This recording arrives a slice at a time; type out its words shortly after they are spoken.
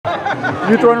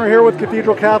Youth runner here with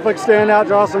Cathedral Catholic standout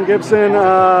Jocelyn Gibson.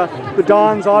 The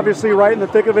Dons obviously right in the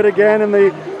thick of it again in the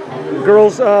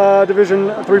girls division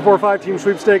 3-4-5 team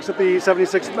sweepstakes at the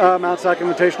 76th Mount SAC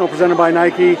Invitational presented by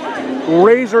Nike.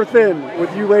 Razor thin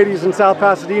with you ladies in South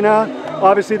Pasadena.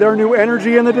 Obviously their new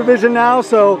energy in the division now,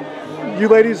 so you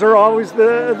ladies are always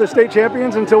the state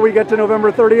champions until we get to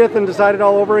November 30th and decide it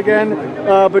all over again.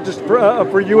 But just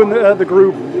for you and the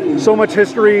group, so much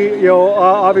history, you know,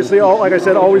 obviously, like I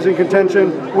said, always in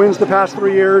contention, wins the past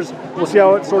 3 years. We'll see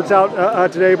how it sorts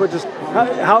out today, but just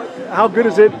how good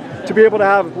is it to be able to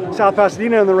have South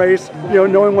Pasadena in the race, you know,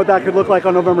 knowing what that could look like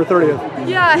on November 30th?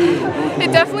 Yeah,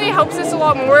 it definitely helps us a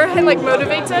lot more and like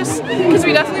motivates us because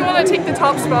we definitely want to take the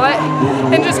top spot,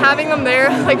 and just having them there,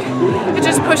 like, it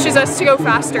just pushes us to go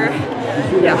faster.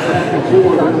 Yeah.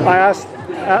 I asked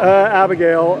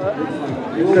Abigail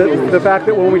the fact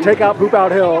that when we take out Poop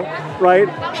Out Hill,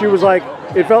 right, she was like,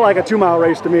 it felt like a 2-mile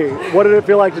race to me. What did it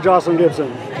feel like to Jocelyn Gibson?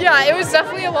 Yeah, it was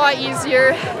definitely a lot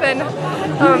easier than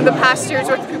the past years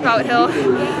with Poop Out Hill,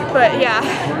 but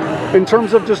yeah. In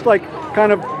terms of just like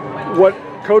kind of what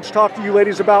Coach talked to you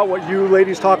ladies about, what you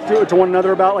ladies talked to one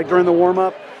another about, like during the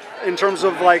warm-up, in terms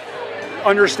of like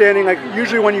understanding, like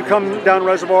usually when you come down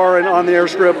Reservoir and on the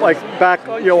airstrip, like back,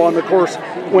 you know, on the course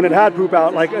when it had poop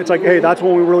out, like it's like, hey, that's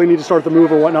when we really need to start the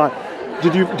move or whatnot.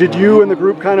 Did you and the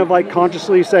group kind of like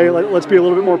consciously say, let's be a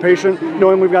little bit more patient,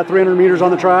 knowing we've got 300 meters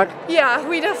on the track? Yeah,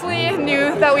 we definitely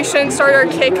knew that we shouldn't start our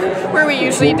kick where we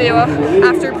usually do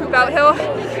after Poop Out Hill.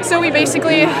 So we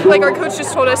basically, like our coach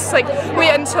just told us, like wait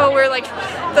until we're like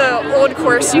the old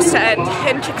course used to end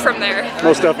and kick from there.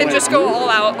 Most definitely. And just go all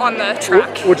out on the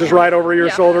track. Which is right over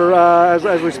your shoulder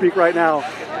as we speak right now.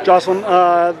 Jocelyn,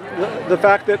 the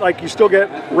fact that like you still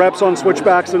get reps on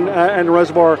switchbacks and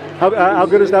Reservoir, how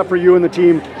good is that for you and the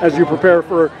team as you prepare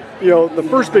for, you know, the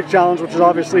first big challenge, which is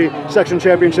obviously section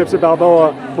championships at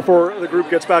Balboa, before the group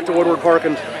gets back to Woodward Park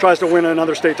and tries to win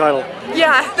another state title?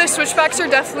 Yeah, the switchbacks are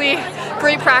definitely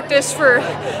great practice for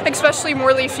especially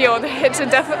Morley Field. It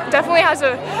definitely has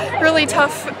a really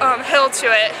tough hill to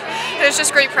it, and it's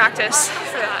just great practice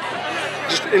for that.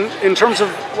 Just in terms of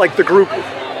like the group,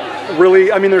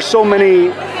 really, I mean, there's so many,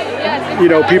 you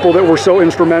know, people that were so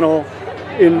instrumental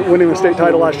in winning the state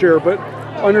title last year, but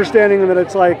understanding that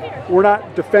it's like we're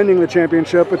not defending the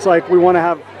championship. It's like we want to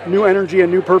have new energy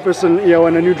and new purpose, and you know,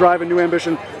 and a new drive and new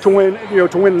ambition to win, you know,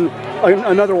 to win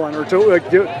another one, or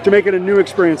to make it a new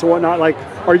experience and whatnot. Like,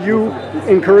 are you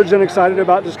encouraged and excited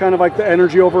about just kind of like the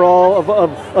energy overall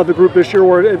of the group this year,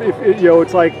 where if you know,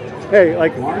 it's like, hey,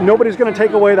 like nobody's going to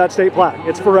take away that state plaque.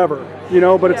 It's forever, you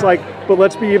know, but it's like, but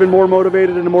let's be even more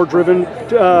motivated and more driven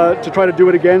to try to do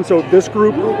it again, so this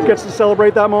group gets to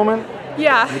celebrate that moment?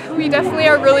 Yeah, we definitely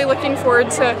are really looking forward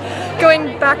to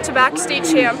going back-to-back state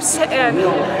champs, and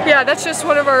yeah, that's just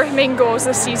one of our main goals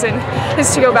this season,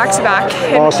 is to go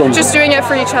back-to-back. Awesome. Just doing it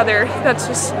for each other. That's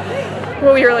just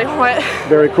what we really want.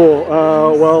 Very cool.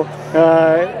 Well,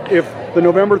 if the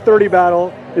November 30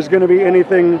 battle is going to be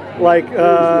anything like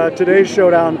today's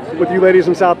showdown with you ladies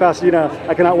in South Pasadena,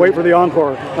 I cannot wait for the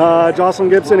encore. Jocelyn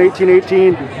Gibson,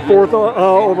 18-18, 4th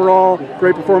overall.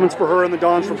 Great performance for her and the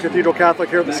Dons from Cathedral Catholic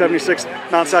here at the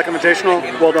 76th Mount SAC Invitational.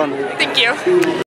 Well done. Thank you.